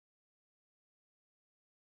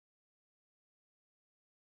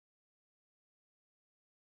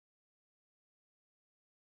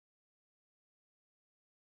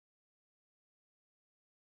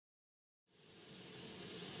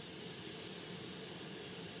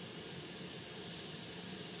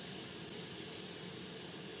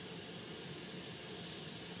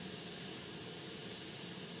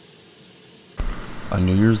On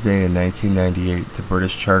New Year's Day in 1998, the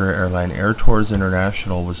British charter airline AirTours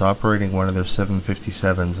International was operating one of their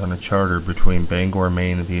 757s on a charter between Bangor,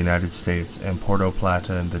 Maine in the United States and Puerto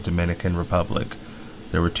Plata in the Dominican Republic.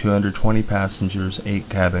 There were 220 passengers, 8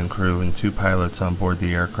 cabin crew, and 2 pilots on board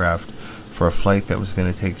the aircraft for a flight that was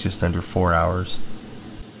going to take just under 4 hours.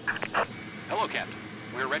 Hello, Captain.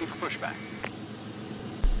 We're ready for pushback.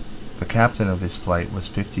 The captain of this flight was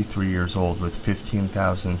 53 years old with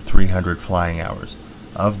 15,300 flying hours.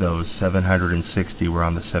 Of those, 760 were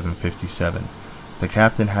on the 757. The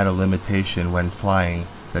captain had a limitation when flying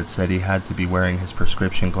that said he had to be wearing his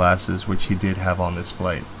prescription glasses, which he did have on this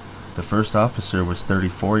flight. The first officer was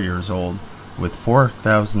 34 years old with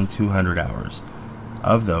 4,200 hours.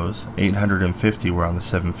 Of those, 850 were on the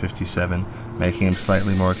 757, making him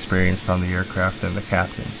slightly more experienced on the aircraft than the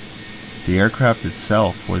captain. The aircraft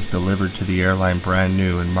itself was delivered to the airline brand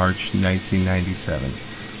new in March 1997,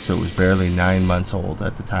 so it was barely 9 months old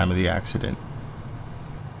at the time of the accident.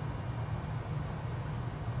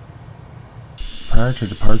 Prior to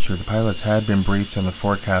departure, the pilots had been briefed on the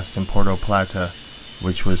forecast in Puerto Plata,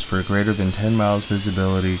 which was for greater than 10 miles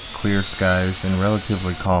visibility, clear skies, and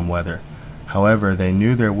relatively calm weather. However, they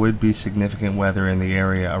knew there would be significant weather in the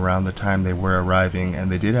area around the time they were arriving,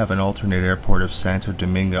 and they did have an alternate airport of Santo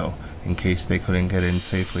Domingo in case they couldn't get in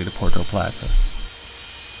safely to Puerto Plata.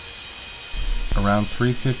 Around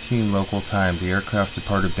 3:15 local time, the aircraft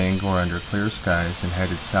departed Bangor under clear skies and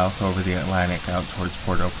headed south over the Atlantic out towards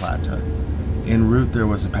Puerto Plata. En route, there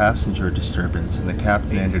was a passenger disturbance, and the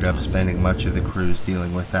captain ended up spending much of the cruise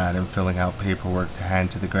dealing with that and filling out paperwork to hand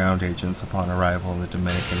to the ground agents upon arrival in the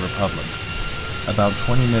Dominican Republic. About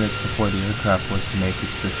 20 minutes before the aircraft was to make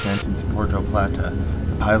its descent into Puerto Plata,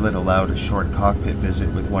 the pilot allowed a short cockpit visit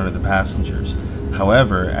with one of the passengers.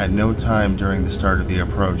 However, at no time during the start of the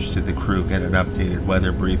approach did the crew get an updated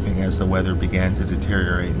weather briefing as the weather began to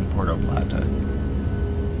deteriorate in Puerto Plata.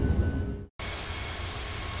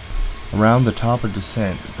 Around the top of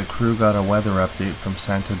descent, the crew got a weather update from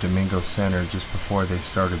Santo Domingo Center just before they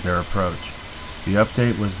started their approach. The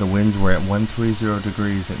update was the winds were at 130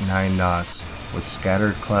 degrees at 9 knots, with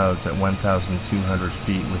scattered clouds at 1,200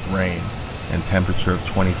 feet with rain, and temperature of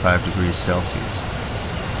 25 degrees Celsius.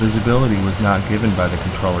 Visibility was not given by the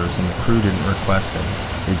controllers and the crew didn't request it.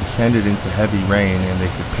 They descended into heavy rain and they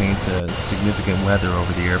could paint significant weather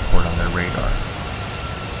over the airport on their radar.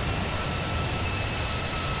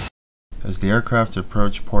 As the aircraft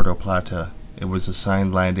approached Puerto Plata, it was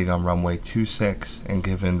assigned landing on runway 26 and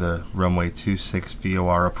given the runway 26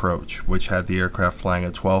 VOR approach, which had the aircraft flying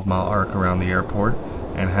a 12-mile arc around the airport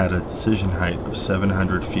and had a decision height of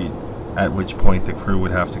 700 feet, at which point the crew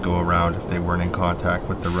would have to go around if they weren't in contact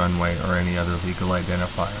with the runway or any other legal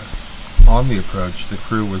identifier. On the approach, the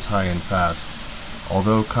crew was high and fast.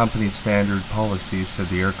 Although company standard policy said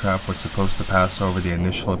the aircraft was supposed to pass over the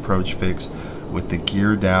initial approach fix with the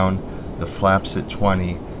gear down, the flaps at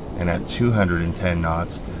 20, and at 210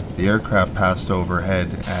 knots, the aircraft passed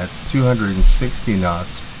overhead at 260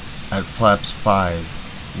 knots at flaps 5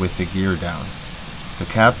 with the gear down. The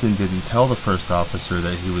captain didn't tell the first officer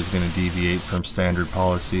that he was going to deviate from standard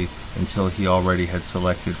policy until he already had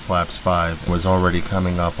selected flaps 5 and was already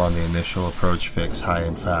coming up on the initial approach fix high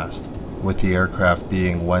and fast, with the aircraft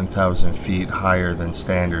being 1,000 feet higher than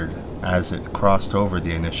standard as it crossed over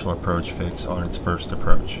the initial approach fix on its first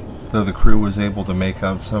approach. Though the crew was able to make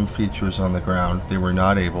out some features on the ground, they were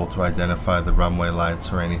not able to identify the runway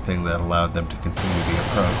lights or anything that allowed them to continue the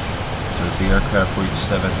approach. So as the aircraft reached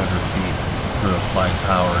 700 feet, the crew applied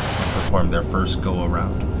power and performed their first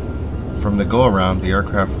go-around. From the go-around, the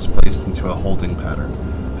aircraft was placed into a holding pattern.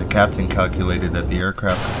 The captain calculated that the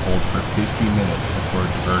aircraft could hold for 50 minutes before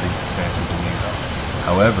diverting to Santo Domingo.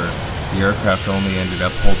 However, the aircraft only ended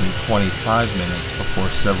up holding 25 minutes before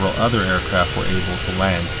several other aircraft were able to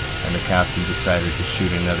land, and the captain decided to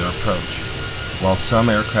shoot another approach. While some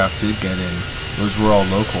aircraft did get in, those were all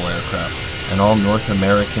local aircraft, and all North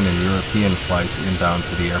American and European flights inbound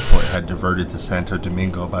to the airport had diverted to Santo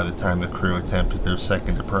Domingo by the time the crew attempted their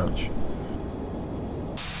second approach.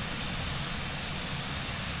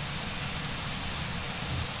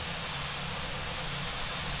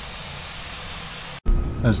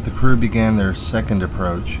 As the crew began their second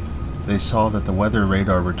approach, they saw that the weather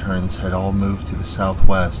radar returns had all moved to the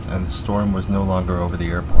southwest and the storm was no longer over the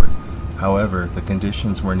airport. However, the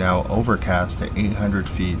conditions were now overcast at 800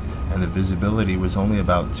 feet and the visibility was only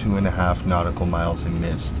about 2.5 nautical miles in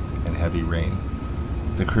mist and heavy rain.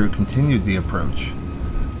 The crew continued the approach.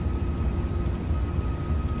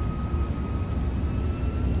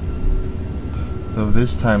 Though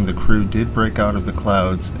this time the crew did break out of the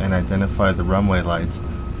clouds and identify the runway lights,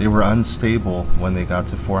 They were unstable when they got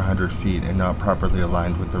to 400 feet and not properly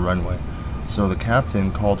aligned with the runway. So the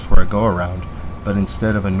captain called for a go-around, but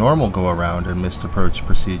instead of a normal go-around and missed approach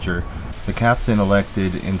procedure, the captain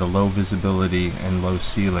elected in the low visibility and low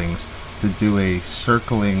ceilings to do a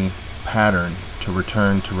circling pattern to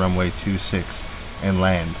return to runway 26 and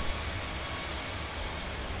land.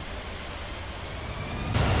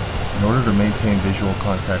 In order to maintain visual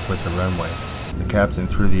contact with the runway, the captain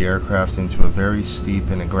threw the aircraft into a very steep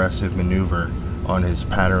and aggressive maneuver on his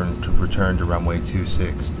pattern to return to runway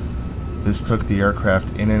 26. This took the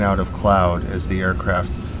aircraft in and out of cloud as the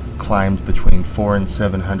aircraft climbed between 400 and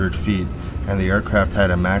 700 feet, and the aircraft had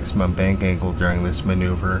a maximum bank angle during this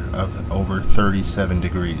maneuver of over 37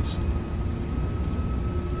 degrees.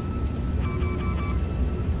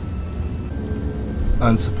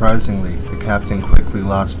 Unsurprisingly, the captain quickly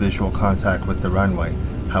lost visual contact with the runway.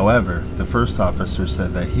 However, the first officer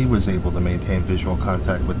said that he was able to maintain visual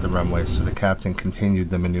contact with the runway, so the captain continued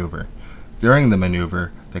the maneuver. During the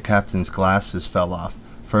maneuver, the captain's glasses fell off,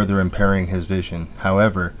 further impairing his vision.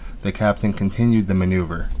 However, the captain continued the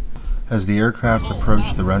maneuver. As the aircraft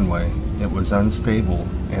approached the runway, it was unstable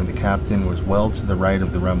and the captain was well to the right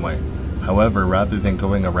of the runway. However, rather than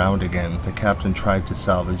going around again, the captain tried to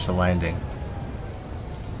salvage the landing.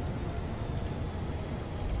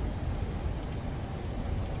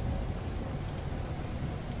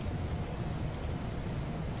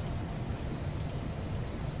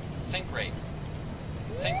 Think rate.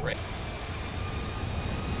 Think rate.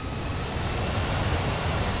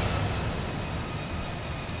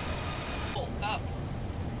 Pull up.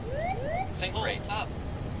 Think rate up.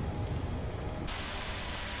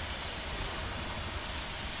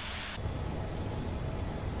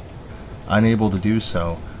 Unable to do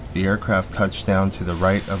so, the aircraft touched down to the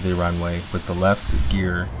right of the runway with the left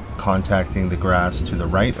gear contacting the grass to the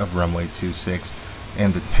right of runway 26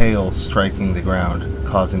 and the tail striking the ground,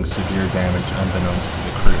 causing severe damage unbeknownst to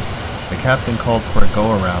the crew. The captain called for a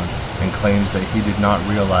go-around and claims that he did not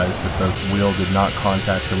realize that the wheel did not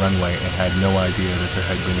contact the runway and had no idea that there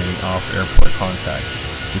had been any off-airport contact.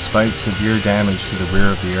 Despite severe damage to the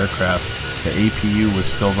rear of the aircraft, the APU was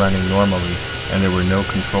still running normally and there were no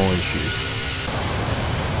control issues.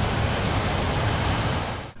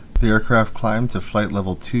 The aircraft climbed to flight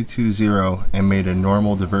level 220 and made a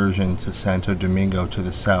normal diversion to Santo Domingo to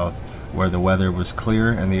the south, where the weather was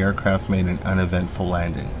clear and the aircraft made an uneventful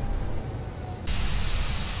landing.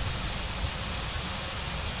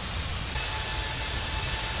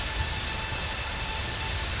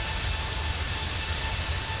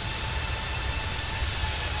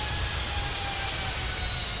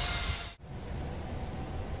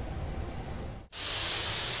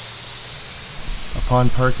 Upon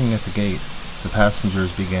parking at the gate, the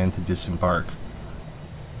passengers began to disembark.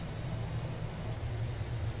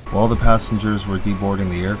 While the passengers were deboarding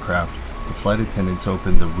the aircraft, the flight attendants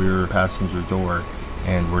opened the rear passenger door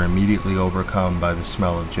and were immediately overcome by the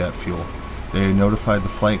smell of jet fuel. They notified the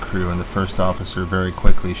flight crew and the first officer very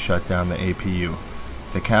quickly shut down the APU.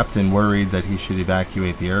 The captain worried that he should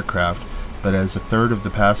evacuate the aircraft, but as a third of the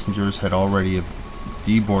passengers had already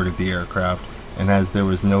deboarded the aircraft, and as there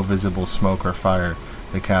was no visible smoke or fire,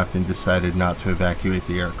 the captain decided not to evacuate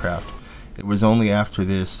the aircraft. It was only after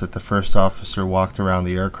this that the first officer walked around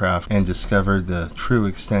the aircraft and discovered the true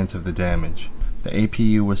extent of the damage. The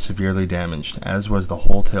APU was severely damaged, as was the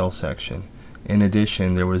whole tail section. In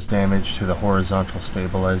addition, there was damage to the horizontal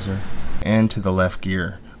stabilizer and to the left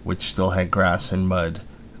gear, which still had grass and mud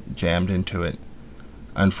jammed into it.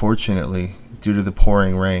 Unfortunately, due to the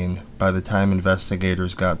pouring rain, by the time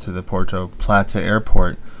investigators got to the Puerto Plata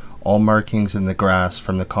airport, all markings in the grass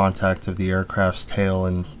from the contact of the aircraft's tail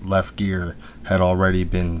and left gear had already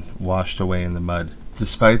been washed away in the mud.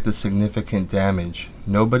 Despite the significant damage,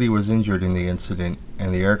 nobody was injured in the incident,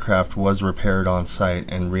 and the aircraft was repaired on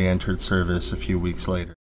site and re-entered service a few weeks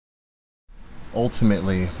later.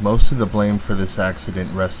 Ultimately, most of the blame for this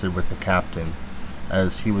accident rested with the captain,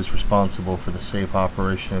 as he was responsible for the safe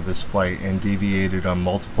operation of this flight and deviated on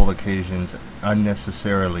multiple occasions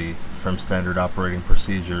unnecessarily from standard operating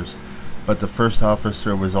procedures. But the first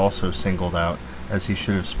officer was also singled out, as he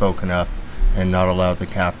should have spoken up and not allowed the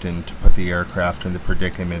captain to put the aircraft in the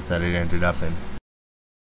predicament that it ended up in.